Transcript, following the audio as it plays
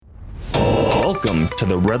to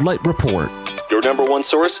the Red Light Report, your number one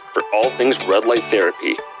source for all things red light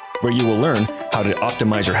therapy, where you will learn how to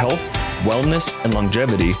optimize your health, wellness, and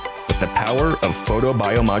longevity with the power of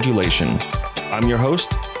photobiomodulation. I'm your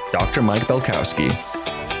host, Dr. Mike Belkowski.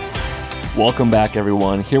 Welcome back,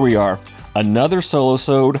 everyone. Here we are, another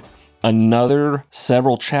solo-sode, another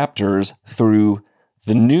several chapters through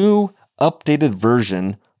the new updated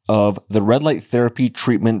version of the Red Light Therapy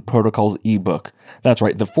Treatment Protocols ebook. That's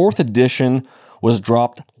right, the 4th edition was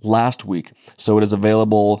dropped last week, so it is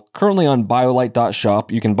available currently on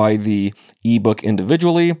biolight.shop. You can buy the ebook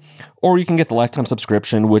individually, or you can get the lifetime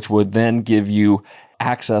subscription, which would then give you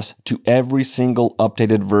access to every single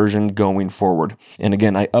updated version going forward. And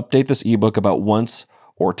again, I update this ebook about once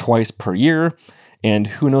or twice per year, and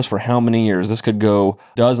who knows for how many years. This could go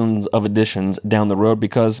dozens of editions down the road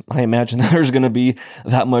because I imagine there's going to be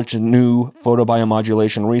that much new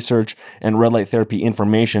photobiomodulation research and red light therapy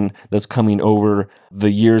information that's coming over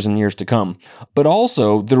the years and years to come. But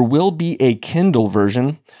also, there will be a Kindle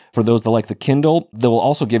version. For those that like the Kindle, they will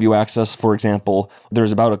also give you access. For example,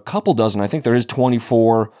 there's about a couple dozen, I think there is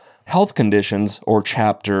 24 health conditions or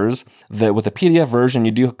chapters that with a PDF version,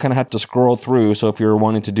 you do kind of have to scroll through. So if you're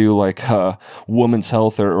wanting to do like women's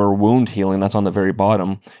health or wound healing, that's on the very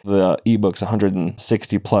bottom. The ebook's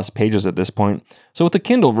 160 plus pages at this point. So with the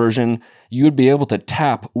Kindle version, you would be able to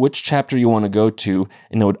tap which chapter you want to go to,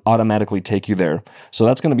 and it would automatically take you there. So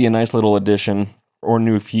that's going to be a nice little addition or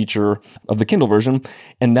new feature of the Kindle version.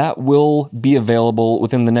 And that will be available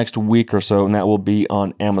within the next week or so, and that will be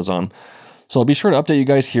on Amazon. So I'll be sure to update you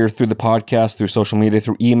guys here through the podcast, through social media,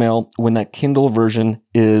 through email, when that Kindle version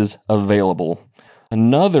is available.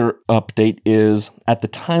 Another update is, at the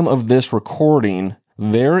time of this recording,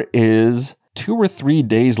 there is 2 or 3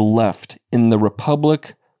 days left in the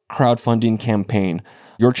Republic crowdfunding campaign.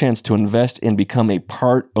 Your chance to invest and become a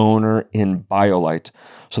part owner in BioLight.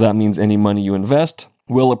 So that means any money you invest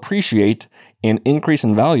will appreciate and increase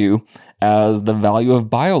in value as the value of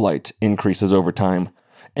BioLight increases over time.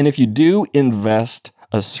 And if you do invest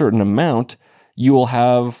a certain amount, you will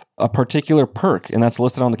have a particular perk, and that's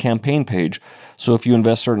listed on the campaign page. So if you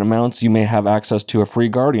invest certain amounts, you may have access to a free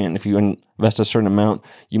Guardian. If you invest a certain amount,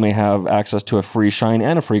 you may have access to a free Shine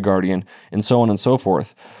and a free Guardian, and so on and so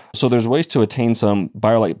forth. So there's ways to attain some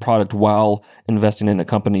BioLight product while investing in a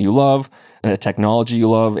company you love, and a technology you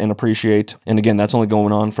love and appreciate. And again, that's only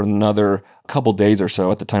going on for another couple days or so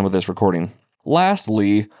at the time of this recording.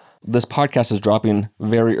 Lastly, this podcast is dropping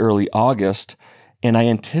very early August, and I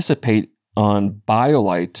anticipate on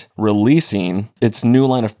BioLight releasing its new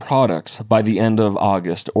line of products by the end of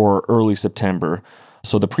August or early September.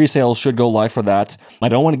 So the pre-sales should go live for that. I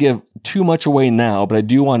don't want to give too much away now, but I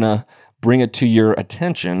do want to bring it to your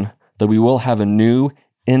attention that we will have a new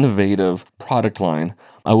innovative product line.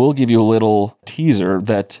 I will give you a little teaser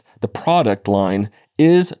that the product line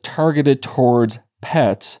is targeted towards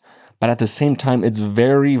pets, but at the same time, it's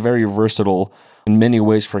very, very versatile in many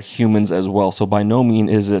ways for humans as well. So by no means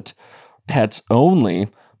is it pets only,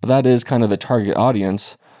 but that is kind of the target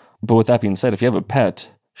audience. But with that being said, if you have a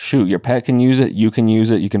pet, shoot, your pet can use it, you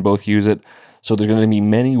can both use it. So there's going to be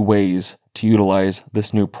many ways to utilize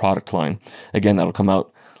this new product line. Again, that'll come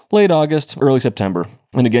out late August, early September.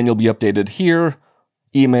 And again, you'll be updated here,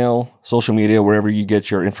 email, social media, wherever you get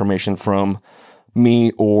your information from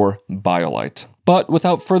me or BioLight. But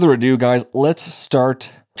without further ado, guys, let's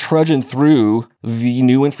start trudging through the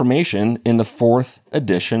new information in the 4th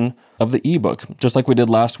edition of the ebook. Just like we did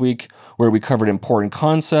last week, where we covered important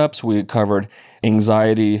concepts, we covered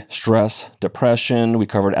anxiety, stress, depression, we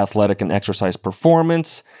covered athletic and exercise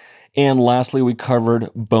performance, and lastly, we covered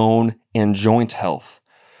bone and joint health.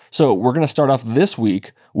 So we're going to start off this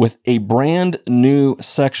week with a brand new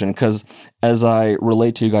section, because as I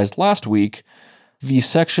relayed to you guys last week, the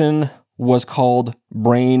section was called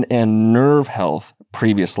Brain and Nerve Health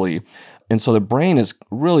previously. And so the brain is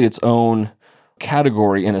really its own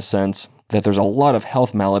category in a sense, that there's a lot of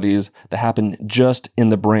health maladies that happen just in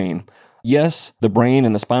the brain. Yes, the brain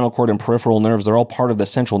and the spinal cord and peripheral nerves, they're all part of the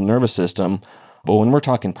central nervous system. But when we're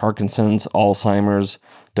talking Parkinson's, Alzheimer's,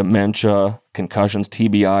 dementia, concussions,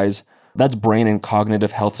 TBIs, that's brain and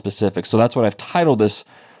cognitive health specific. So that's what I've titled this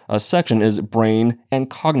section is Brain and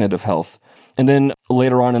Cognitive Health. And then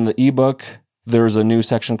later on in the ebook, there's a new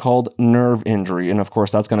section called Nerve Injury. And of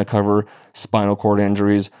course, that's going to cover spinal cord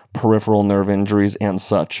injuries, peripheral nerve injuries, and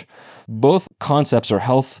such. Both concepts or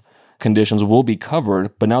health conditions will be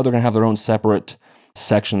covered, but now they're going to have their own separate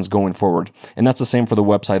sections going forward. And that's the same for the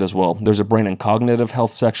website as well. There's a brain and cognitive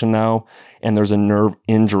health section now, and there's a nerve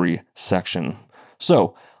injury section.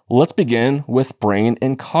 So let's begin with brain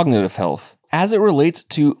and cognitive health. as it relates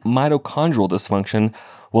to mitochondrial dysfunction,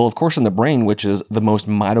 well, of course, in the brain, which is the most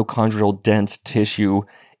mitochondrial dense tissue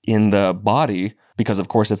in the body, because of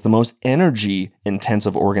course it's the most energy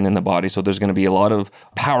intensive organ in the body. So there's going to be a lot of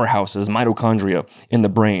powerhouses, mitochondria in the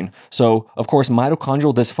brain. So of course,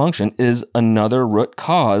 mitochondrial dysfunction is another root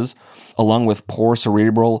cause, along with poor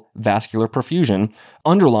cerebral vascular perfusion,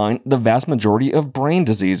 underlying the vast majority of brain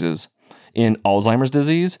diseases. In Alzheimer's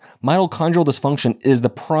disease, mitochondrial dysfunction is the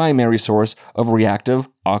primary source of reactive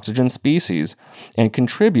oxygen species and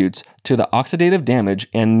contributes to the oxidative damage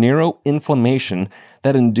and neuroinflammation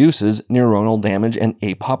that induces neuronal damage and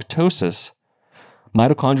apoptosis.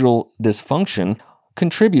 Mitochondrial dysfunction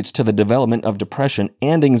contributes to the development of depression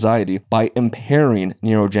and anxiety by impairing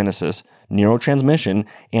neurogenesis, neurotransmission,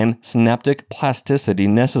 and synaptic plasticity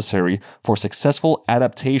necessary for successful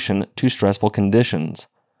adaptation to stressful conditions.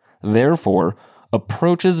 Therefore,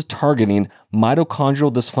 approaches targeting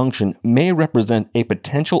mitochondrial dysfunction may represent a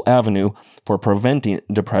potential avenue for preventing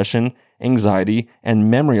depression, anxiety,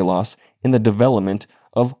 and memory loss in the development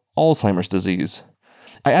of Alzheimer's disease.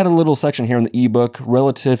 I add a little section here in the ebook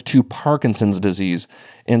relative to Parkinson's disease.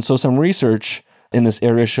 And so some research in this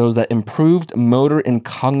area shows that improved motor and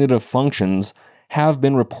cognitive functions have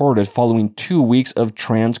been reported following 2 weeks of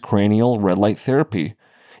transcranial red light therapy.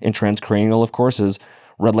 And transcranial, of course, is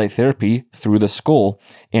red light therapy through the skull.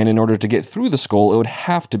 And in order to get through the skull, it would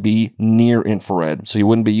have to be near infrared. So you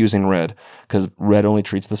wouldn't be using red because red only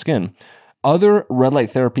treats the skin. Other red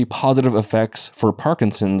light therapy positive effects for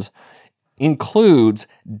Parkinson's includes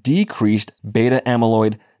decreased beta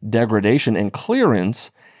amyloid degradation and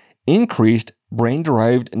clearance, increased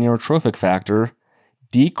brain-derived neurotrophic factor,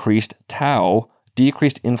 decreased tau,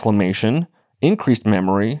 decreased inflammation, increased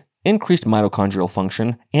memory, increased mitochondrial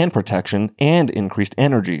function and protection, and increased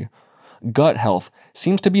energy. Gut health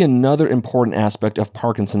seems to be another important aspect of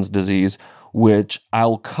Parkinson's disease, which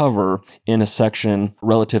I'll cover in a section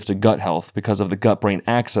relative to gut health. Because of the gut-brain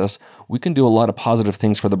axis, we can do a lot of positive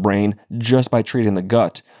things for the brain just by treating the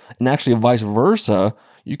gut. And actually, vice versa,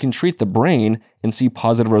 you can treat the brain and see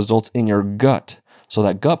positive results in your gut. So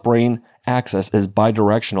that gut-brain axis is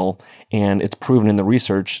bidirectional, and it's proven in the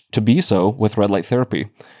research to be so with red light therapy.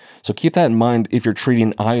 So keep that in mind if you're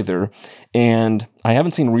treating either. And I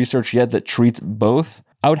haven't seen research yet that treats both.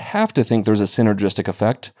 I would have to think there's a synergistic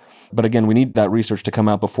effect. But again, we need that research to come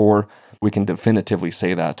out before we can definitively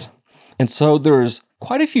say that. And so there's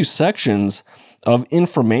quite a few sections of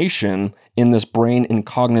information in this brain and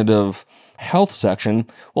cognitive health section.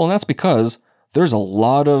 Well, and that's because there's a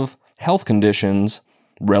lot of health conditions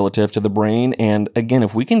relative to the brain. And again,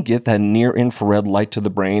 if we can get that near infrared light to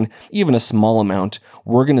the brain, even a small amount,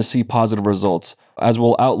 we're going to see positive results. As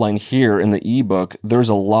we'll outline here in the ebook, there's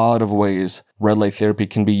a lot of ways red light therapy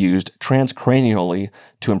can be used transcranially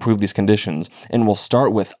to improve these conditions. And we'll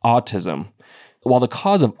start with autism. While the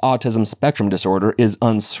cause of autism spectrum disorder is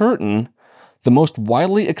uncertain, the most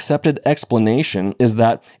widely accepted explanation is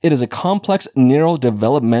that it is a complex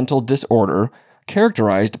neurodevelopmental disorder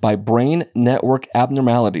characterized by brain network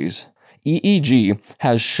abnormalities. EEG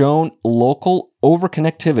has shown local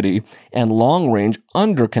overconnectivity and long-range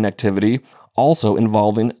underconnectivity, also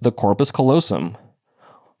involving the corpus callosum.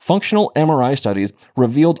 Functional MRI studies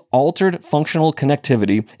revealed altered functional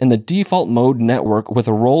connectivity in the default mode network with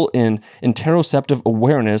a role in interoceptive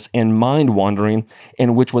awareness and mind wandering,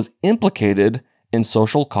 and which was implicated in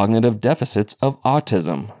social cognitive deficits of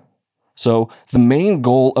autism. So the main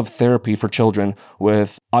goal of therapy for children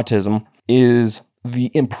with autism is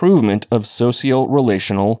the improvement of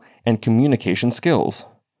socio-relational and communication skills.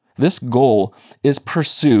 This goal is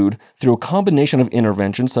pursued through a combination of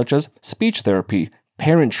interventions such as speech therapy,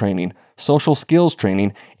 parent training, social skills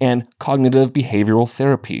training, and cognitive behavioral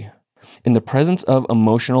therapy. In the presence of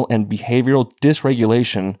emotional and behavioral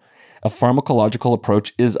dysregulation, a pharmacological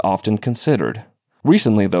approach is often considered.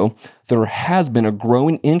 Recently, though, there has been a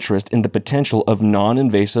growing interest in the potential of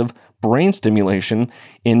non-invasive brain stimulation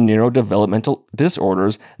in neurodevelopmental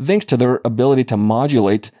disorders thanks to their ability to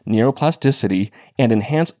modulate neuroplasticity and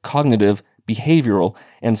enhance cognitive, behavioral,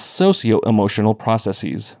 and socio-emotional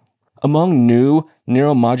processes. Among new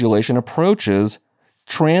neuromodulation approaches,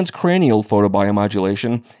 transcranial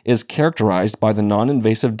photobiomodulation is characterized by the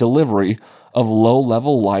non-invasive delivery of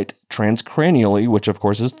low-level light transcranially, which of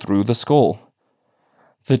course is through the skull.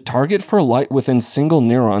 The target for light within single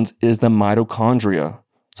neurons is the mitochondria.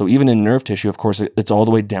 So even in nerve tissue, of course, it's all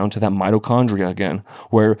the way down to that mitochondria again,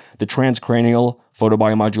 where the transcranial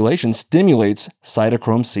photobiomodulation stimulates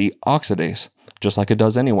cytochrome C oxidase, just like it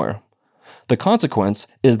does anywhere. The consequence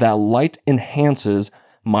is that light enhances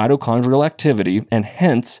mitochondrial activity and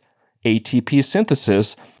hence ATP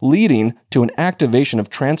synthesis, leading to an activation of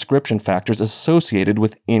transcription factors associated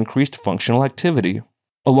with increased functional activity.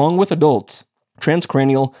 Along with adults,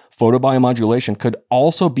 transcranial photobiomodulation could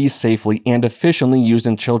also be safely and efficiently used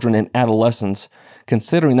in children and adolescents,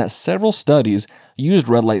 considering that several studies used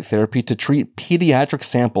red light therapy to treat pediatric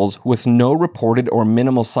samples with no reported or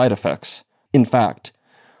minimal side effects. In fact,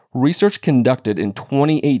 research conducted in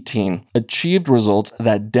 2018 achieved results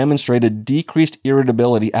that demonstrated decreased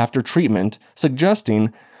irritability after treatment,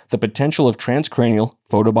 suggesting the potential of transcranial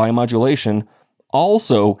photobiomodulation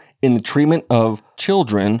also in the treatment of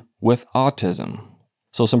children with autism.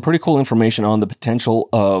 So some pretty cool information on the potential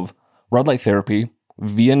of red light therapy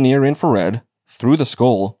via near infrared through the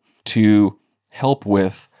skull to help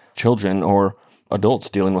with children or adults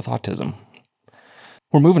dealing with autism.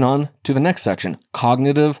 We're moving on to the next section,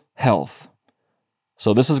 cognitive health.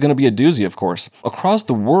 So this is going to be a doozy, of course. Across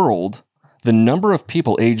the world, the number of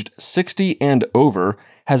people aged 60 and over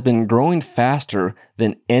has been growing faster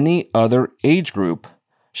than any other age group.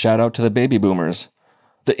 Shout out to the baby boomers.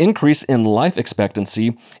 The increase in life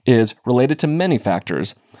expectancy is related to many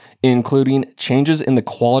factors, including changes in the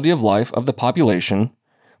quality of life of the population,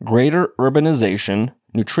 greater urbanization,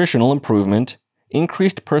 nutritional improvement,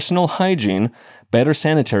 increased personal hygiene, better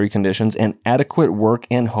sanitary conditions, and adequate work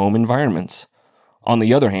and home environments. On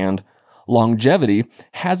the other hand, longevity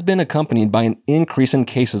has been accompanied by an increase in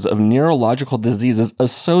cases of neurological diseases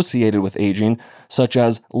associated with aging, such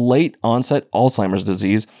as late-onset Alzheimer's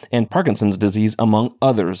disease and Parkinson's disease, among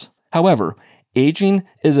others. However, aging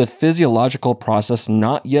is a physiological process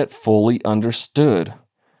not yet fully understood.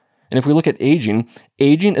 And if we look at aging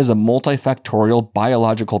is a multifactorial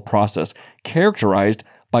biological process characterized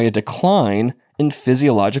by a decline in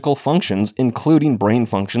physiological functions, including brain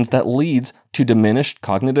functions, that leads to diminished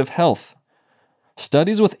cognitive health.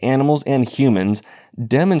 Studies with animals and humans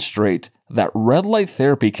demonstrate that red light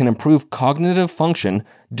therapy can improve cognitive function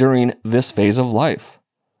during this phase of life.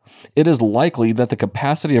 It is likely that the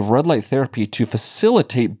capacity of red light therapy to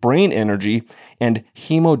facilitate brain energy and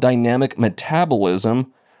hemodynamic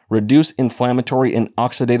metabolism, reduce inflammatory and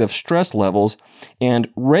oxidative stress levels, and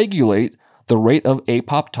regulate the rate of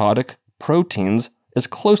apoptotic proteins is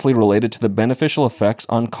closely related to the beneficial effects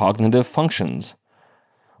on cognitive functions.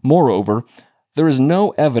 Moreover, there is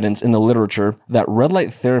no evidence in the literature that red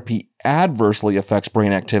light therapy adversely affects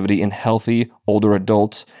brain activity in healthy older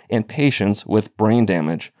adults and patients with brain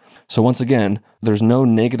damage. So once again, there's no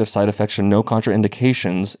negative side effects or no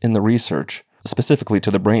contraindications in the research, specifically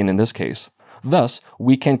to the brain in this case. Thus,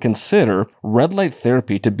 we can consider red light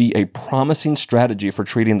therapy to be a promising strategy for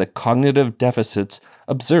treating the cognitive deficits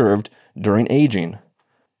observed during aging.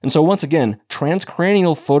 And so once again,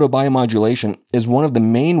 transcranial photobiomodulation is one of the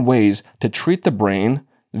main ways to treat the brain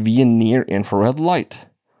via near-infrared light.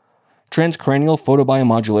 Transcranial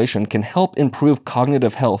photobiomodulation can help improve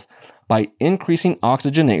cognitive health by increasing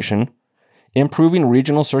oxygenation, improving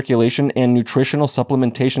regional circulation and nutritional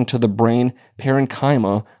supplementation to the brain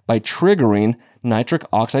parenchyma by triggering nitric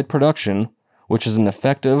oxide production, which is an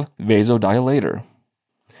effective vasodilator.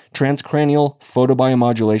 Transcranial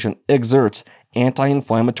photobiomodulation exerts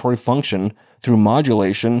anti-inflammatory function through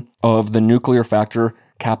modulation of the nuclear factor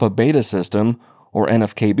kappa beta system, or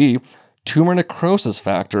NF-κB, tumor necrosis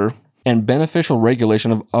factor, and beneficial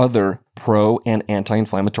regulation of other pro- and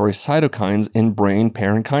anti-inflammatory cytokines in brain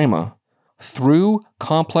parenchyma. Through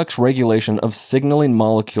complex regulation of signaling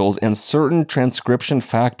molecules and certain transcription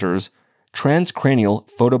factors, transcranial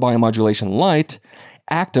photobiomodulation light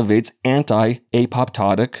activates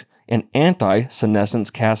anti-apoptotic and anti-senescence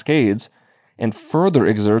cascades and further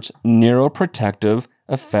exerts neuroprotective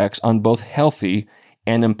effects on both healthy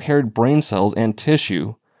and impaired brain cells and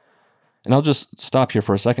tissue. And I'll just stop here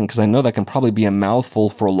for a second because I know that can probably be a mouthful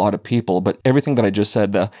for a lot of people, but everything that I just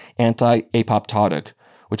said, the anti-apoptotic,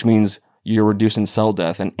 which means you're reducing cell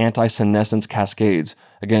death, and anti-senescence cascades,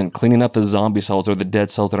 again, cleaning up the zombie cells or the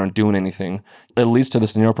dead cells that aren't doing anything, it leads to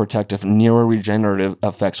this neuroprotective, neuroregenerative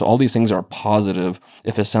effect. So all these things are positive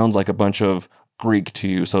if it sounds like a bunch of Greek to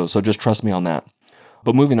you, so just trust me on that.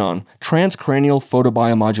 But moving on, transcranial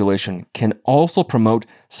photobiomodulation can also promote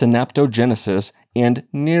synaptogenesis and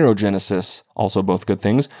neurogenesis, also both good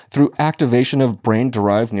things, through activation of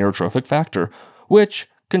brain-derived neurotrophic factor, which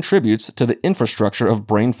contributes to the infrastructure of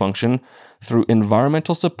brain function through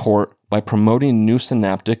environmental support by promoting new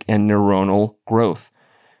synaptic and neuronal growth.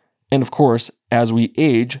 And of course, as we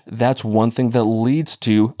age, that's one thing that leads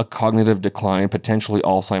to a cognitive decline, potentially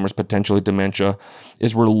Alzheimer's, potentially dementia,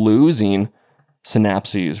 is we're losing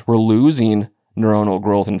synapses, we're losing neuronal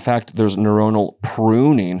growth. In fact, there's neuronal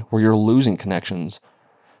pruning where you're losing connections.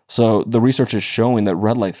 So the research is showing that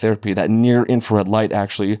red light therapy, that near infrared light,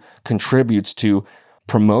 actually contributes to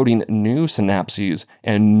promoting new synapses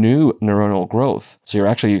and new neuronal growth. So you're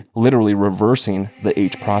actually literally reversing the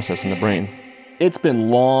H process in the brain. It's been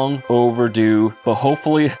long overdue, but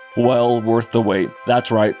hopefully well worth the wait.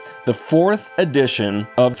 That's right. The 4th edition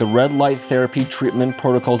of the Red Light Therapy Treatment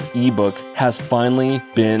Protocols ebook has finally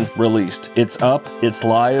been released. It's up, it's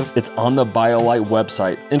live, it's on the BioLight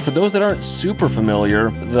website. And for those that aren't super familiar,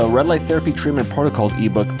 the Red Light Therapy Treatment Protocols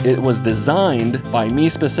ebook, it was designed by me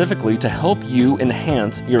specifically to help you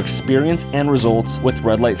enhance your experience and results with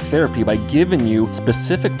red light therapy by giving you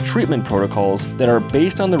specific treatment protocols that are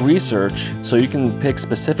based on the research, so you can pick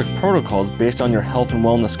specific protocols based on your health and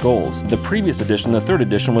wellness goals. The previous edition, the 3rd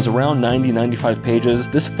edition, was around 95 pages.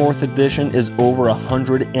 This 4th edition is over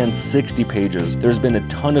 160 pages. There's been a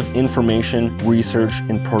ton of information, research,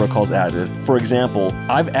 and protocols added. For example,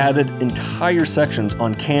 I've added entire sections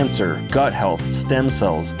on cancer, gut health, stem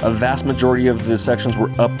cells. A vast majority of the sections were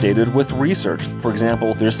updated with research. For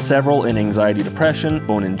example, there's several in anxiety, depression,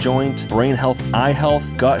 bone and joint, brain health, eye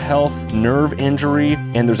health, gut health, nerve injury,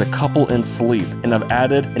 and there's a couple in sleep. And I've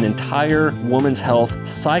added an entire women's health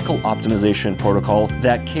cycle optimization protocol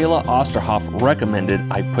that Kayla Osterhoff recommended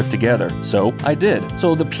I put together. So I did.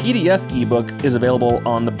 So the PDF ebook is available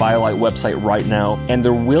on the BioLight website right now, and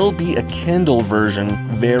there will be a Kindle version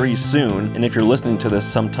very soon. And if you're listening to this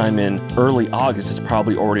sometime in early August, it's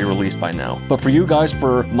probably already released by now. But for you guys,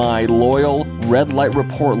 for my loyal Red Light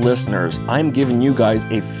Report listeners, I'm giving you guys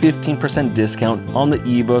a 15% discount on the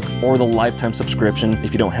ebook or the lifetime subscription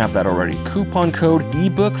if you don't have that already. Coupon code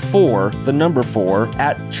ebook4, the number 4,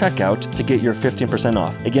 at checkout to get your 15%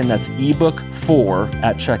 off. Again, that's ebook4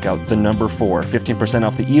 at checkout, the number 4. 15%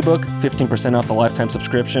 off the ebook, 15% off the lifetime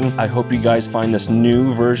subscription. I hope you guys find this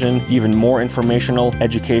new version even more informational,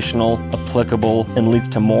 educational, applicable, and leads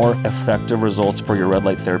to more effective results for your red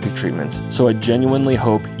light therapy treatments. So I genuinely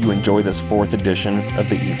hope you enjoy this 4th edition of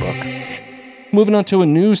the ebook. Moving on to a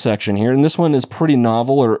new section here, and this one is pretty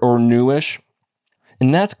novel or newish,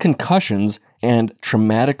 and that's concussions and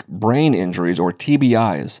traumatic brain injuries, or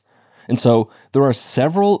TBIs. And so there are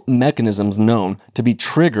several mechanisms known to be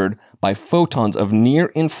triggered by photons of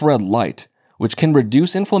near-infrared light, which can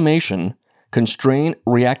reduce inflammation, constrain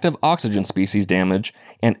reactive oxygen species damage,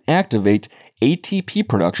 and activate ATP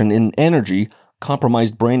production in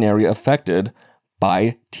energy-compromised brain area affected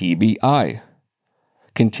by TBI.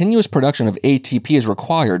 Continuous production of ATP is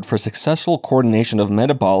required for successful coordination of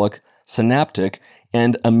metabolic, synaptic,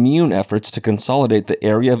 and immune efforts to consolidate the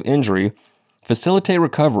area of injury, facilitate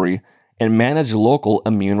recovery, and manage local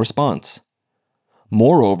immune response.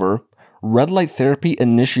 Moreover, red light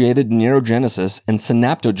therapy-initiated neurogenesis and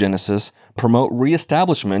synaptogenesis promote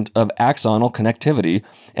reestablishment of axonal connectivity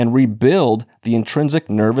and rebuild the intrinsic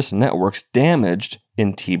nervous networks damaged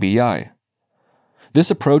in TBI. This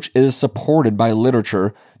approach is supported by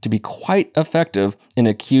literature to be quite effective in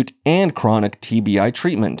acute and chronic TBI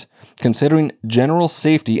treatment, considering general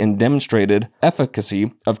safety and demonstrated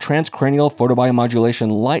efficacy of transcranial photobiomodulation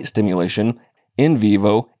light stimulation in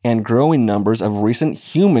vivo and growing numbers of recent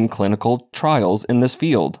human clinical trials in this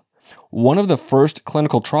field. One of the first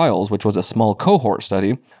clinical trials, which was a small cohort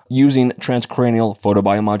study, using transcranial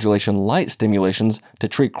photobiomodulation light stimulations to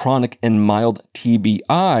treat chronic and mild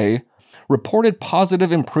TBI, reported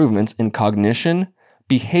positive improvements in cognition,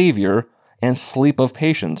 behavior, and sleep of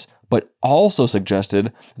patients, but also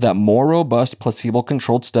suggested that more robust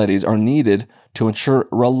placebo-controlled studies are needed to ensure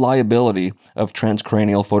reliability of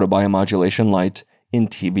transcranial photobiomodulation light in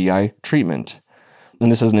TBI treatment. And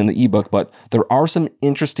this isn't in the ebook, but there are some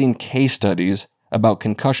interesting case studies about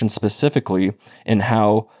concussion specifically and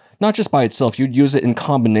how, not just by itself, you'd use it in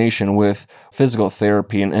combination with physical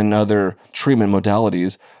therapy and other treatment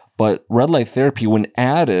modalities, but red light therapy, when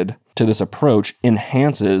added to this approach,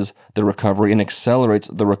 enhances the recovery and accelerates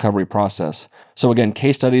the recovery process. So again,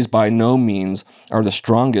 case studies by no means are the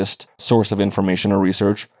strongest source of information or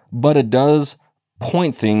research, but it does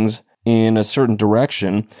point things in a certain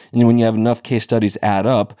direction. And when you have enough case studies add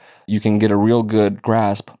up, you can get a real good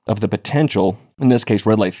grasp of the potential, in this case,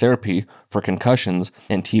 red light therapy for concussions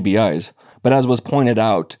and TBIs. But as was pointed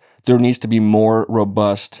out, there needs to be more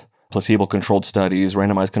robust placebo-controlled studies,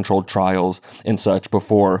 randomized controlled trials, and such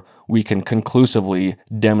before we can conclusively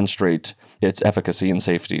demonstrate its efficacy and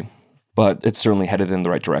safety. But it's certainly headed in the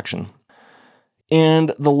right direction.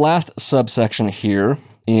 And the last subsection here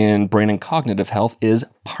in brain and cognitive health is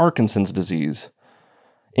Parkinson's disease.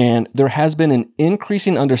 And there has been an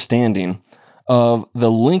increasing understanding of the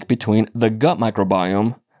link between the gut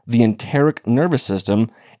microbiome, the enteric nervous system,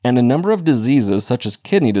 and a number of diseases such as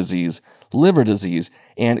kidney disease, liver disease,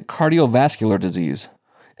 and cardiovascular disease.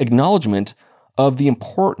 Acknowledgement of the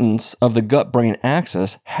importance of the gut-brain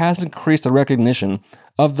axis has increased the recognition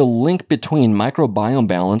of the link between microbiome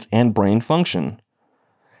balance and brain function.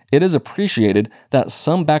 It is appreciated that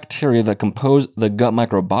some bacteria that compose the gut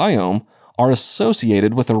microbiome are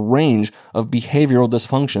associated with a range of behavioral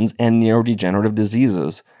dysfunctions and neurodegenerative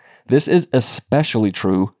diseases. This is especially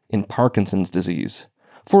true in Parkinson's disease.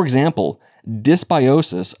 For example,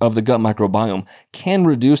 dysbiosis of the gut microbiome can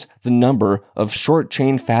reduce the number of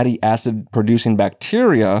short-chain fatty acid-producing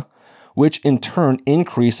bacteria, which in turn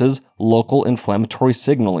increases local inflammatory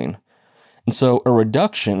signaling. And so a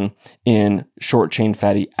reduction in short-chain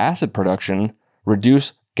fatty acid production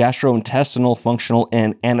reduce gastrointestinal functional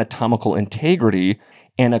and anatomical integrity,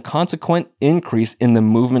 and a consequent increase in the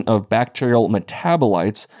movement of bacterial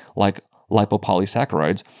metabolites like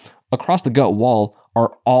lipopolysaccharides across the gut wall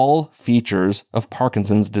are all features of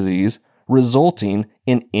Parkinson's disease, resulting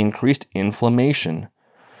in increased inflammation.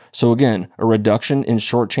 So again, a reduction in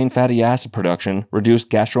short-chain fatty acid production, reduced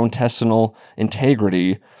gastrointestinal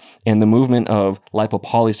integrity, and the movement of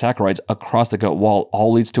lipopolysaccharides across the gut wall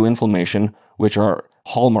all leads to inflammation, which are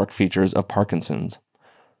hallmark features of Parkinson's.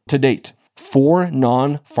 To date, 4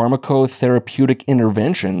 non-pharmacotherapeutic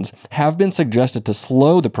interventions have been suggested to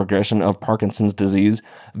slow the progression of Parkinson's disease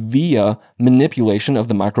via manipulation of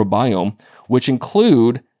the microbiome, which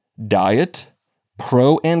include diet,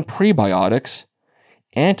 pro- and prebiotics,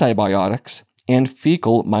 antibiotics, and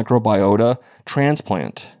fecal microbiota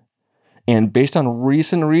transplant. And based on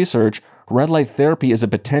recent research, red light therapy is a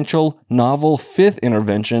potential novel 5th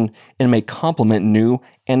intervention and may complement new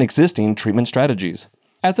and existing treatment strategies.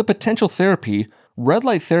 As a potential therapy, red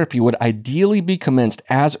light therapy would ideally be commenced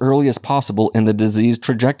as early as possible in the disease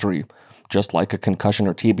trajectory, just like a concussion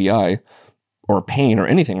or TBI, or pain or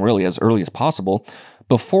anything really as early as possible,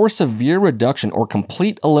 before severe reduction or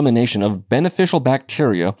complete elimination of beneficial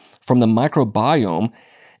bacteria from the microbiome,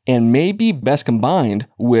 and may be best combined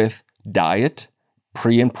with diet,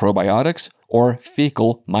 pre- and probiotics, or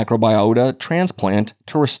fecal microbiota transplant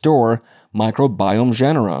to restore microbiome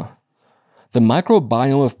genera. The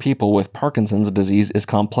microbiome of people with Parkinson's disease is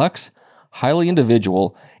complex, highly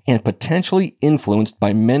individual, and potentially influenced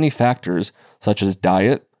by many factors such as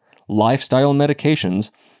diet, lifestyle,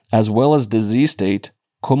 medications, as well as disease state,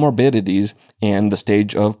 comorbidities, and the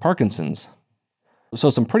stage of Parkinson's. So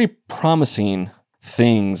some pretty promising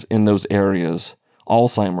things in those areas: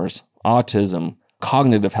 Alzheimer's, autism,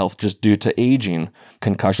 cognitive health just due to aging,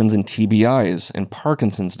 concussions and TBIs, and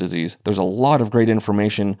Parkinson's disease. There's a lot of great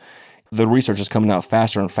information. The research is coming out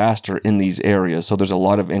faster and faster in these areas, so there's a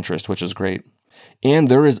lot of interest, which is great. And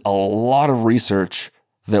there is a lot of research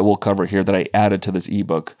that we'll cover here that I added to this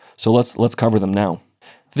ebook. So let's cover them now.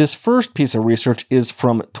 This first piece of research is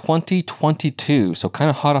from 2022, so kind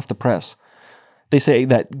of hot off the press. They say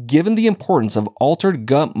that given the importance of altered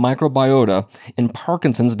gut microbiota in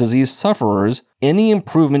Parkinson's disease sufferers, any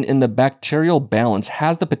improvement in the bacterial balance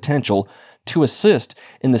has the potential to assist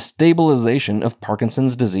in the stabilization of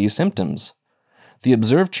Parkinson's disease symptoms. The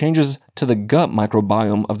observed changes to the gut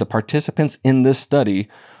microbiome of the participants in this study,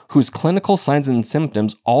 whose clinical signs and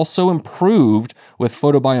symptoms also improved with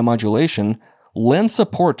photobiomodulation, lend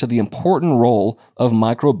support to the important role of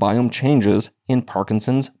microbiome changes in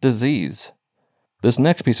Parkinson's disease. This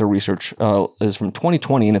next piece of research is from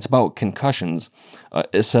 2020, and it's about concussions.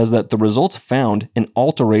 It says that the results found an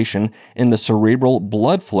alteration in the cerebral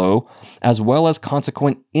blood flow, as well as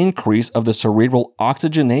consequent increase of the cerebral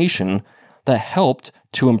oxygenation that helped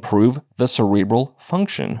to improve the cerebral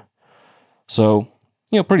function. So,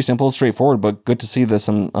 pretty simple, straightforward, but good to see there's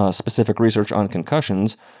some specific research on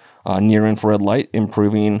concussions, near-infrared light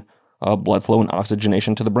improving blood flow and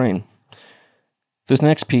oxygenation to the brain. This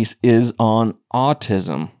next piece is on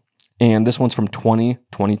autism, and this one's from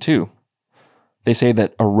 2022. They say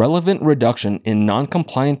that a relevant reduction in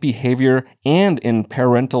non-compliant behavior and in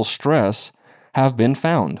parental stress have been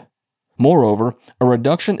found. Moreover, a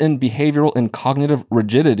reduction in behavioral and cognitive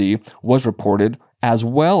rigidity was reported, as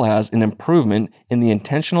well as an improvement in the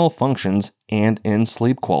attentional functions and in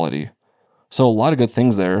sleep quality. So a lot of good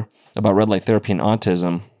things there about red light therapy and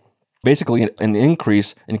autism. Basically, an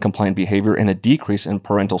increase in compliant behavior and a decrease in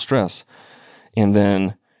parental stress, and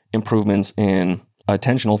then improvements in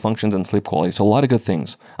attentional functions and sleep quality. So a lot of good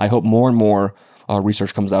things. I hope more and more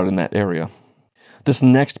research comes out in that area. This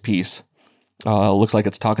next piece looks like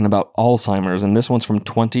it's talking about Alzheimer's, and this one's from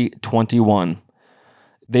 2021.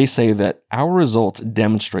 They say that our results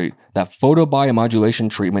demonstrate that photobiomodulation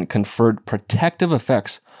treatment conferred protective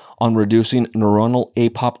effects on reducing neuronal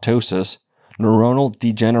apoptosis, neuronal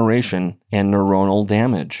degeneration, and neuronal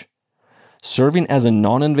damage. Serving as a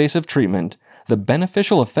non-invasive treatment, the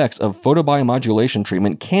beneficial effects of photobiomodulation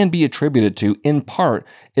treatment can be attributed to, in part,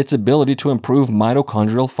 its ability to improve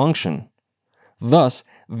mitochondrial function. Thus,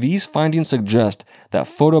 these findings suggest that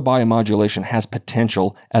photobiomodulation has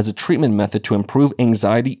potential as a treatment method to improve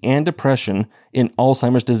anxiety and depression in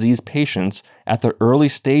Alzheimer's disease patients at the early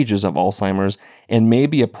stages of Alzheimer's and may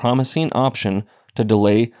be a promising option to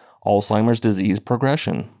delay Alzheimer's disease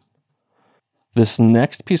progression. This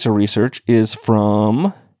next piece of research is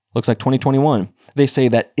from, looks like 2021. They say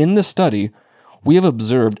that in the study, we have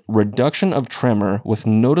observed reduction of tremor with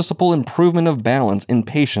noticeable improvement of balance in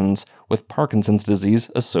patients with Parkinson's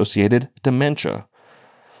disease-associated dementia.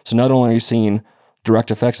 So not only are you seeing direct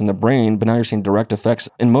effects in the brain, but now you're seeing direct effects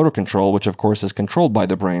in motor control, which of course is controlled by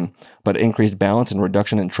the brain, but increased balance and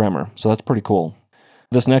reduction in tremor. So that's pretty cool.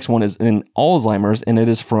 This next one is in Alzheimer's, and it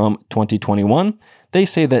is from 2021. They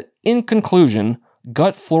say that, in conclusion,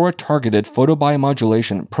 gut flora-targeted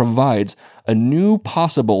photobiomodulation provides a new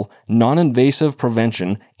possible non-invasive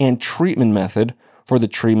prevention and treatment method for the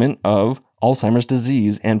treatment of Alzheimer's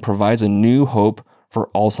disease and provides a new hope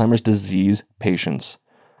for Alzheimer's disease patients.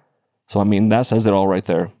 So, I mean, that says it all right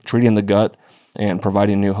there. Treating the gut and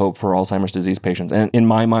providing new hope for Alzheimer's disease patients. And in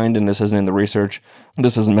my mind, and this isn't in the research,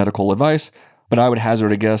 this isn't medical advice, but I would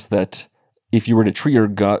hazard a guess that if you were to treat your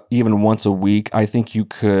gut even once a week, I think you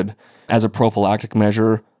could, as a prophylactic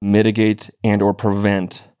measure, mitigate and or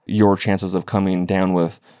prevent your chances of coming down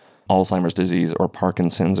with Alzheimer's disease or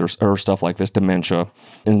Parkinson's or stuff like this, dementia.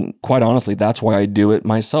 And quite honestly, that's why I do it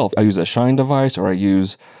myself. I use a Shine device or I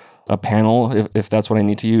use a panel if that's what I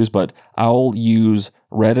need to use, but I'll use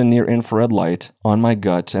red and near infrared light on my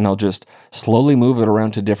gut and I'll just slowly move it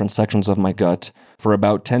around to different sections of my gut for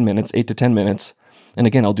about 10 minutes, 8 to 10 minutes. And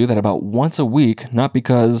again, I'll do that about once a week, not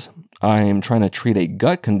because I'm trying to treat a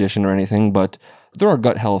gut condition or anything, but there are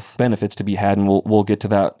gut health benefits to be had, and we'll get to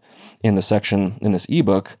that in the section in this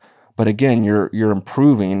ebook. But again, you're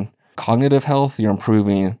improving cognitive health, you're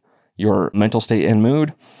improving your mental state and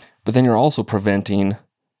mood, but then you're also preventing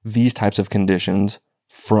these types of conditions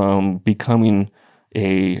from becoming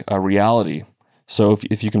a reality. So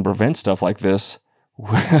if you can prevent stuff like this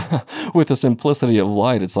with the simplicity of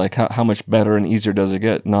light, it's like how much better and easier does it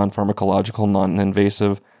get? Non-pharmacological,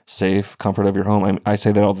 non-invasive, safe, comfort of your home. I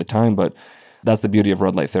say that all the time, but that's the beauty of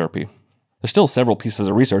red light therapy. There's still several pieces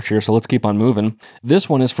of research here, so let's keep on moving. This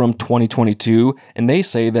one is from 2022, and they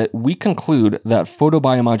say that we conclude that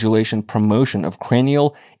photobiomodulation promotion of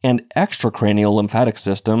cranial and extracranial lymphatic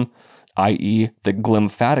system, i.e. the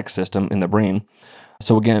glymphatic system in the brain.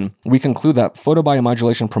 So again, we conclude that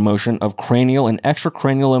photobiomodulation promotion of cranial and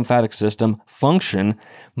extracranial lymphatic system function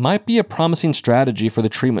might be a promising strategy for the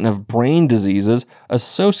treatment of brain diseases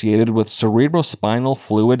associated with cerebrospinal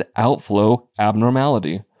fluid outflow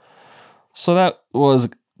abnormality. So that was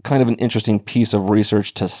kind of an interesting piece of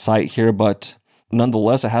research to cite here, but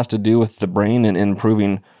nonetheless, it has to do with the brain and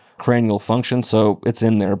improving cranial function, so it's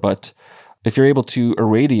in there. But if you're able to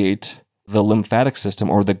irradiate the lymphatic system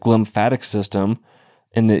or the glymphatic system,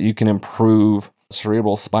 and that you can improve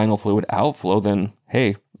cerebral spinal fluid outflow, then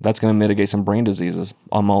hey, that's going to mitigate some brain diseases.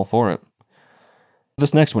 I'm all for it.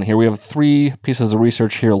 This next one here, we have 3 pieces of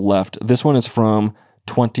research here left. This one is from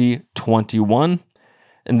 2021,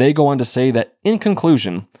 and they go on to say that, in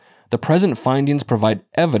conclusion, the present findings provide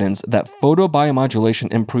evidence that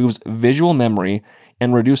photobiomodulation improves visual memory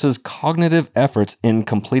and reduces cognitive efforts in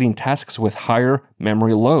completing tasks with higher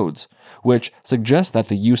memory loads, which suggests that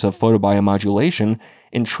the use of photobiomodulation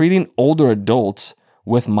in treating older adults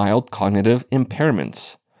with mild cognitive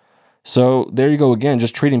impairments. So there you go again,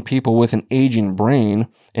 just treating people with an aging brain,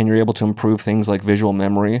 and you're able to improve things like visual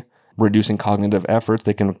memory, reducing cognitive efforts.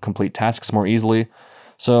 They can complete tasks more easily.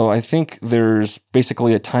 So I think there's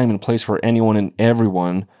basically a time and place for anyone and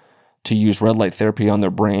everyone to use red light therapy on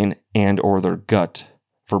their brain and or their gut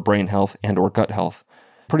for brain health and or gut health.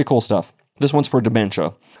 Pretty cool stuff. This one's for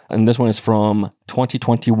dementia, and this one is from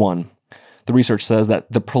 2021. The research says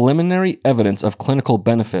that the preliminary evidence of clinical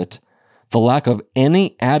benefit, the lack of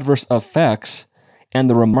any adverse effects, and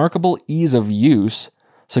the remarkable ease of use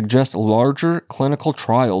suggest larger clinical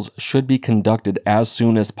trials should be conducted as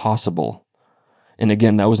soon as possible. And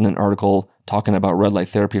again, that was in an article talking about red light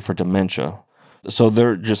therapy for dementia. So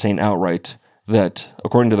they're just saying outright that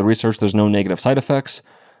according to the research, there's no negative side effects,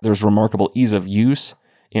 there's remarkable ease of use,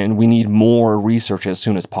 and we need more research as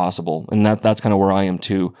soon as possible. And that's kind of where I am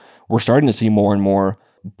too. We're starting to see more and more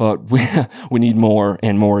but we need more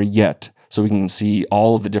and more yet so we can see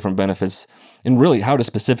all of the different benefits and really how to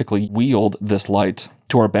specifically wield this light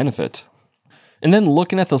to our benefit. And then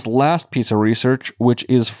looking at this last piece of research, which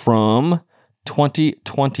is from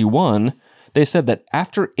 2021, they said that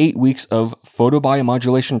after 8 weeks of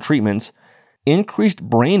photobiomodulation treatments, increased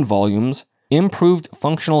brain volumes, improved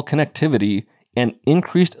functional connectivity, and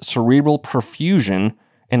increased cerebral perfusion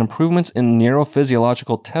and improvements in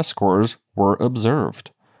neurophysiological test scores were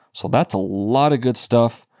observed. So that's a lot of good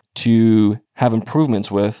stuff to have improvements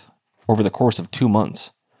with over the course of 2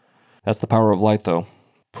 months. That's the power of light, though.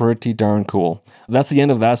 Pretty darn cool. That's the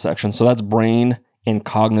end of that section. So that's brain and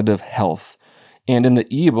cognitive health. And in the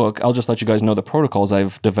ebook, I'll just let you guys know the protocols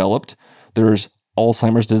I've developed. There's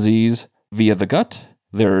Alzheimer's disease via the gut.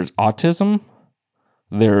 There's autism.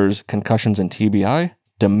 There's concussions and TBI,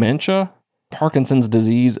 dementia, Parkinson's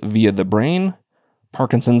disease via the brain,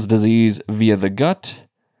 Parkinson's disease via the gut,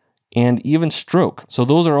 and even stroke. So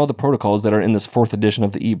those are all the protocols that are in this 4th edition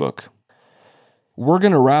of the ebook. We're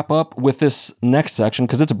going to wrap up with this next section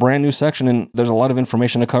because it's a brand new section and there's a lot of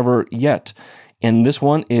information to cover yet. And this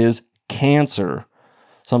one is cancer.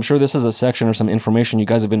 So I'm sure this is a section or some information you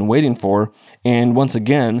guys have been waiting for. And once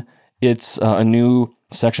again, it's a new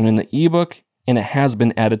section in the ebook and it has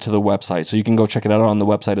been added to the website. So you can go check it out on the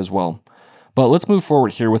website as well. But let's move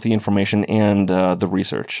forward here with the information and the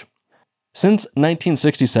research. Since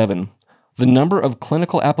 1967, the number of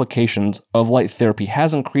clinical applications of light therapy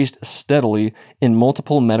has increased steadily in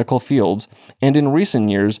multiple medical fields, and in recent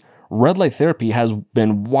years, red light therapy has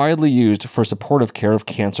been widely used for supportive care of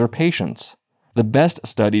cancer patients. The best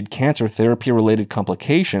studied cancer therapy-related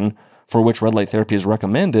complication for which red light therapy is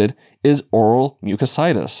recommended is oral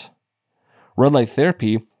mucositis. Red light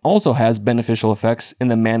therapy also has beneficial effects in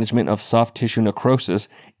the management of soft tissue necrosis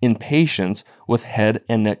in patients with head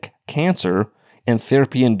and neck cancer and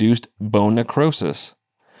therapy-induced bone necrosis.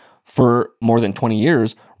 For more than 20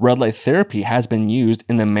 years, red light therapy has been used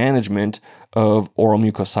in the management of oral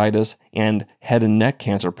mucositis and head and neck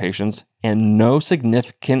cancer patients, and no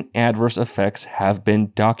significant adverse effects have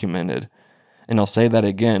been documented. And I'll say that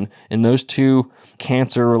again, in those 2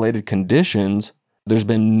 cancer-related conditions, there's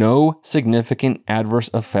been no significant adverse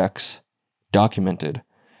effects documented.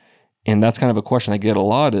 And that's kind of a question I get a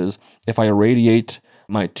lot is, if I irradiate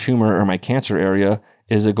my tumor or my cancer area,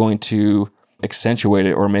 is it going to accentuate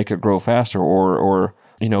it or make it grow faster or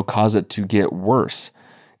cause it to get worse?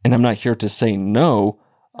 And I'm not here to say no.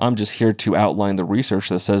 I'm just here to outline the research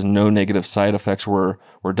that says no negative side effects were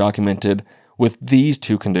documented with these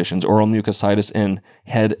 2 conditions, oral mucositis and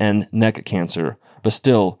head and neck cancer. But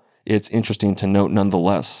still, it's interesting to note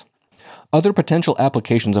nonetheless. Other potential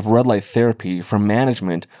applications of red light therapy for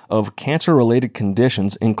management of cancer-related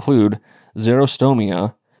conditions include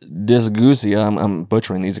xerostomia, dysgeusia, I'm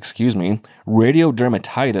butchering these, excuse me,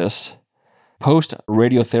 radiodermatitis,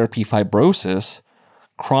 post-radiotherapy fibrosis,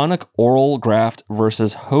 chronic oral graft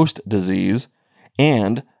versus host disease,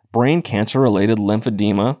 and brain cancer-related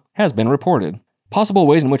lymphedema has been reported. Possible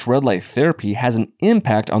ways in which red light therapy has an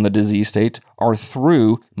impact on the disease state are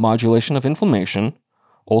through modulation of inflammation,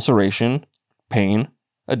 ulceration, pain,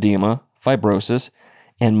 edema, fibrosis,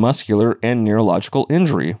 and muscular and neurological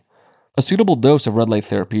injury. A suitable dose of red light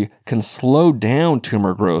therapy can slow down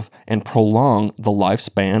tumor growth and prolong the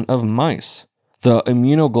lifespan of mice. The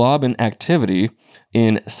immunoglobulin activity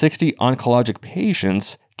in 60 oncologic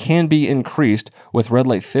patients can be increased with red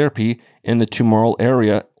light therapy in the tumoral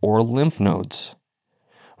area or lymph nodes.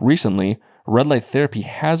 Recently, red light therapy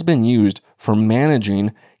has been used for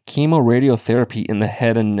managing chemoradiotherapy in the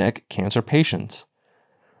head and neck cancer patients.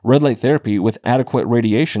 Red light therapy with adequate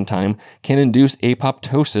radiation time can induce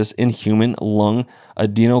apoptosis in human lung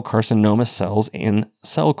adenocarcinoma cells in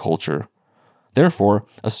cell culture. Therefore,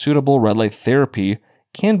 a suitable red light therapy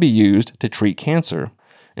can be used to treat cancer.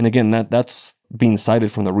 And again, that's being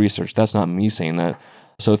cited from the research. That's not me saying that.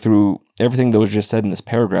 So through everything that was just said in this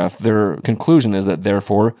paragraph, their conclusion is that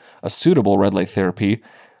therefore, a suitable red light therapy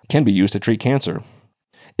can be used to treat cancer.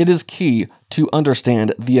 It is key to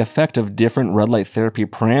understand the effect of different red light therapy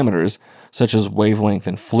parameters, such as wavelength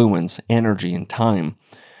and fluence, energy, and time,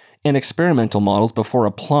 in experimental models before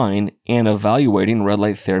applying and evaluating red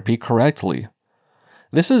light therapy correctly.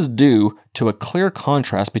 This is due to a clear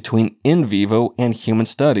contrast between in vivo and human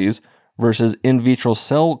studies versus in vitro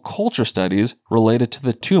cell culture studies related to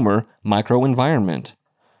the tumor microenvironment.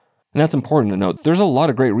 And that's important to note. There's a lot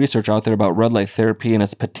of great research out there about red light therapy and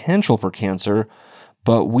its potential for cancer,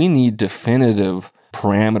 but we need definitive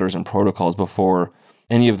parameters and protocols before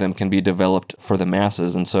any of them can be developed for the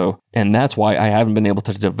masses. And that's why I haven't been able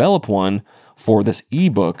to develop one for this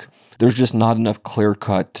ebook. There's just not enough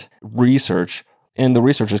clear-cut research, and the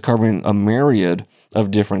research is covering a myriad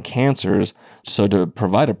of different cancers. So to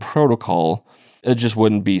provide a protocol, it just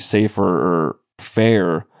wouldn't be safer or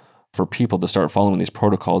fair for people to start following these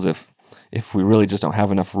protocols if we really just don't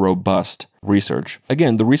have enough robust research.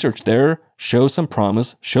 Again, the research there shows some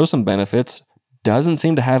promise, shows some benefits, doesn't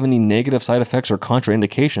seem to have any negative side effects or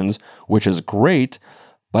contraindications, which is great,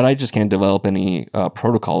 but I just can't develop any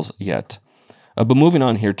protocols yet. But moving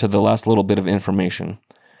on here to the last little bit of information.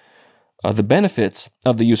 The benefits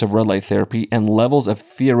of the use of red light therapy and levels of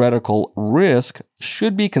theoretical risk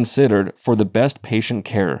should be considered for the best patient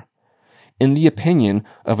care. In the opinion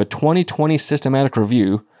of a 2020 systematic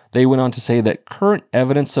review, they went on to say that current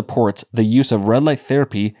evidence supports the use of red light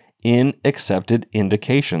therapy in accepted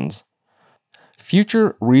indications.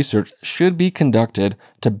 Future research should be conducted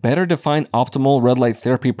to better define optimal red light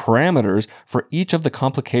therapy parameters for each of the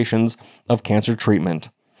complications of cancer treatment.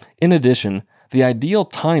 In addition, the ideal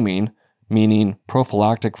timing, meaning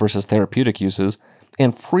prophylactic versus therapeutic uses,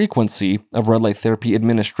 and frequency of red light therapy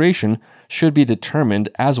administration should be determined,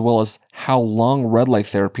 as well as how long red light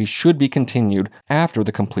therapy should be continued after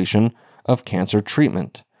the completion of cancer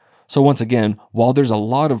treatment. So once again, while there's a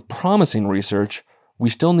lot of promising research, we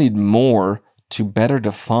still need more to better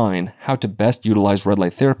define how to best utilize red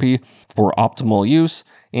light therapy for optimal use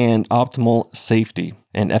and optimal safety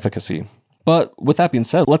and efficacy. But with that being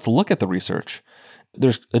said, let's look at the research.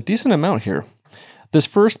 There's a decent amount here. This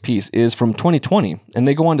first piece is from 2020, and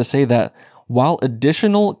they go on to say that while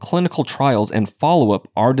additional clinical trials and follow-up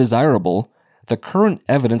are desirable, the current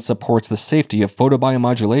evidence supports the safety of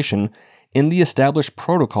photobiomodulation in the established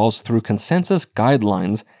protocols through consensus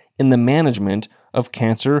guidelines in the management of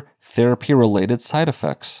cancer therapy-related side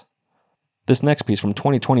effects. This next piece from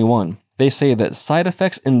 2021, they say that side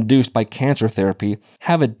effects induced by cancer therapy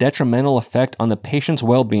have a detrimental effect on the patient's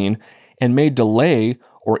well-being and may delay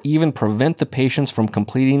or even prevent the patients from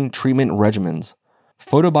completing treatment regimens.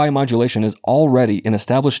 Photobiomodulation is already an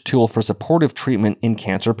established tool for supportive treatment in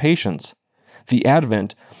cancer patients. The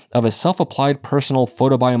advent of a self-applied personal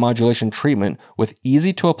photobiomodulation treatment with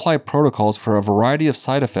easy-to-apply protocols for a variety of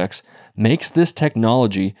side effects makes this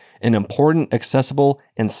technology an important, accessible,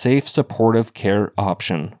 and safe supportive care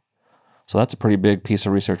option. So that's a pretty big piece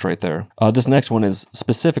of research right there. This next one is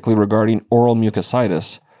specifically regarding oral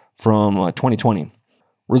mucositis from 2020.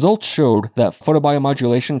 Results showed that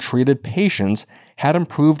photobiomodulation-treated patients had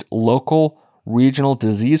improved local regional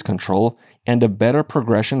disease control and a better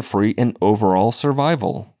progression-free and overall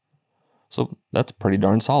survival. So that's pretty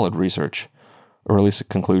darn solid research, or at least a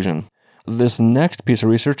conclusion. This next piece of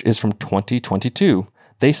research is from 2022.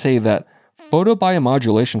 They say that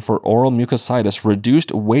photobiomodulation for oral mucositis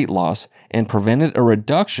reduced weight loss and prevented a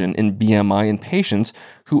reduction in BMI in patients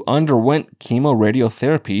who underwent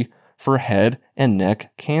chemoradiotherapy for head and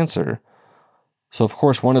neck cancer. So of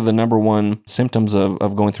course, one of the number one symptoms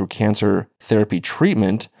of going through cancer therapy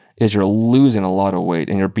treatment is you're losing a lot of weight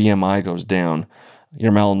and your BMI goes down.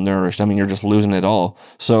 You're malnourished. I mean, you're just losing it all.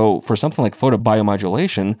 So for something like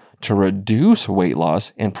photobiomodulation to reduce weight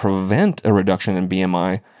loss and prevent a reduction in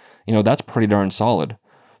BMI, that's pretty darn solid.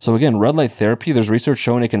 So again, red light therapy, there's research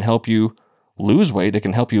showing it can help you lose weight. It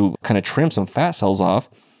can help you kind of trim some fat cells off.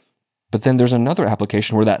 But then there's another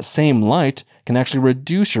application where that same light can actually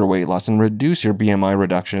reduce your weight loss and reduce your BMI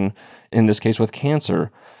reduction, in this case with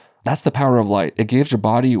cancer. That's the power of light. It gives your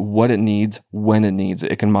body what it needs when it needs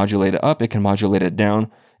it. It can modulate it up, it can modulate it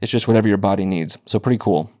down. It's just whatever your body needs. So pretty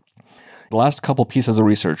cool. The last couple pieces of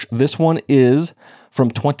research. This one is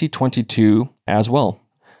from 2022 as well.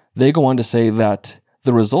 They go on to say that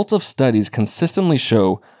the results of studies consistently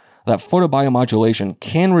show that photobiomodulation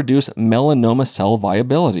can reduce melanoma cell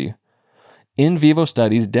viability. In vivo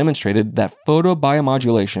studies demonstrated that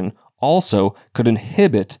photobiomodulation also could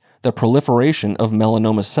inhibit the proliferation of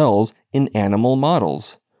melanoma cells in animal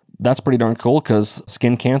models. That's pretty darn cool because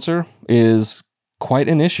skin cancer is quite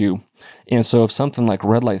an issue. And so if something like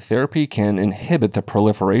red light therapy can inhibit the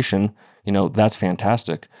proliferation, that's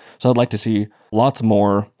fantastic. So I'd like to see lots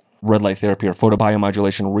more red light therapy or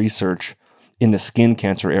photobiomodulation research in the skin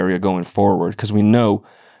cancer area going forward, because we know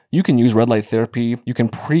you can use red light therapy. You can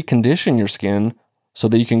precondition your skin so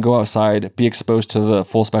that you can go outside, be exposed to the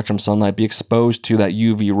full spectrum sunlight, be exposed to that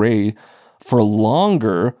UV ray for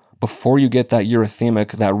longer before you get that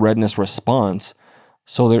erythemic, that redness response.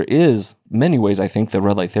 So there is many ways I think that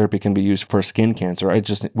red light therapy can be used for skin cancer.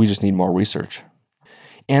 We just need more research.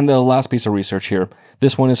 And the last piece of research here,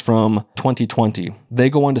 this one is from 2020. They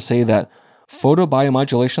go on to say that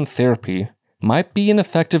photobiomodulation therapy might be an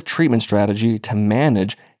effective treatment strategy to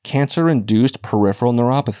manage cancer-induced peripheral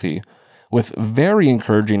neuropathy, with very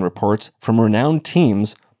encouraging reports from renowned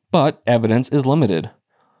teams, but evidence is limited.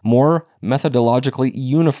 More methodologically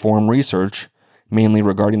uniform research, mainly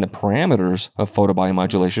regarding the parameters of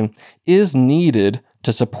photobiomodulation, is needed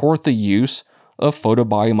to support the use of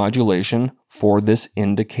photobiomodulation for this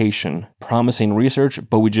indication. Promising research,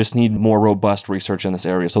 but we just need more robust research in this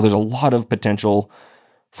area. So there's a lot of potential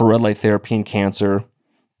for red light therapy in cancer,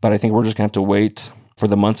 but I think we're just going to have to wait for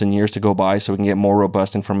the months and years to go by so we can get more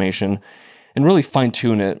robust information and really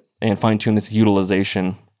fine-tune it and fine-tune its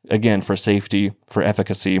utilization, again, for safety, for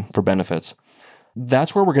efficacy, for benefits.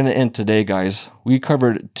 That's where we're going to end today, guys. We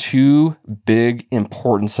covered two big,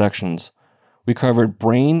 important sections. We covered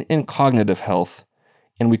brain and cognitive health,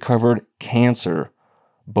 and we covered cancer,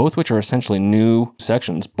 both which are essentially new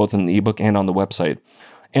sections, both in the ebook and on the website.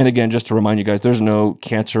 And again, just to remind you guys, there's no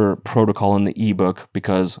cancer protocol in the ebook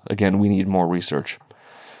because, again, we need more research.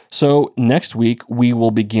 So next week, we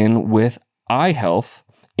will begin with eye health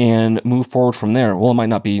and move forward from there. Well, it might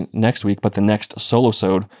not be next week, but the next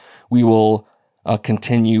solo-sode, we will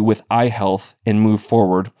continue with eye health and move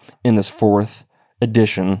forward in this fourth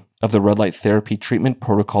edition of the Red Light Therapy Treatment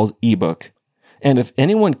Protocols ebook. And if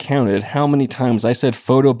anyone counted how many times I said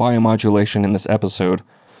photobiomodulation in this episode,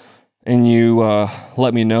 and you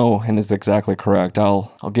let me know and it's exactly correct,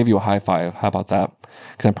 I'll give you a high five. How about that?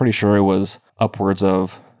 Because I'm pretty sure it was upwards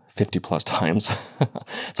of 50 plus times.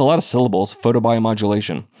 It's a lot of syllables,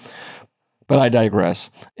 photobiomodulation. But I digress.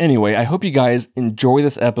 Anyway, I hope you guys enjoy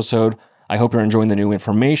this episode. I hope you're enjoying the new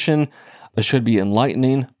information. It should be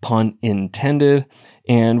enlightening, pun intended.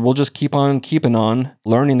 And we'll just keep on keeping on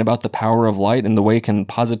learning about the power of light and the way it can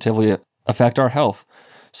positively affect our health.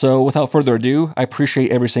 So without further ado, I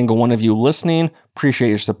appreciate every single one of you listening. Appreciate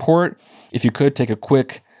your support. If you could take a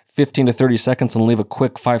quick 15 to 30 seconds and leave a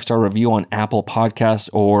quick 5-star review on Apple Podcasts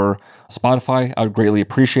or Spotify, I would greatly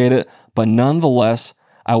appreciate it. But nonetheless,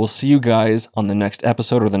 I will see you guys on the next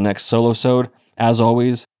episode or the next solo-sode. As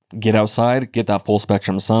always, get outside, get that full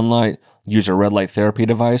spectrum sunlight, use your red light therapy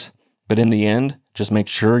device. But in the end, just make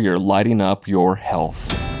sure you're lighting up your health.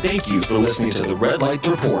 Thank you for listening to the Red Light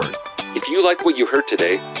Report. If you like what you heard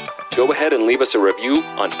today, go ahead and leave us a review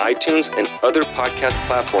on iTunes and other podcast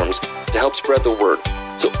platforms to help spread the word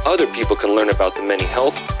so other people can learn about the many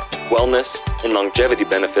health, wellness, and longevity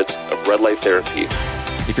benefits of red light therapy.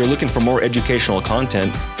 If you're looking for more educational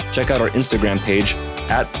content, check out our Instagram page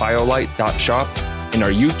at biolight.shop and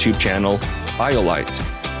our YouTube channel,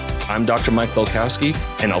 BioLight. I'm Dr. Mike Belkowski,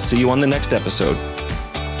 and I'll see you on the next episode.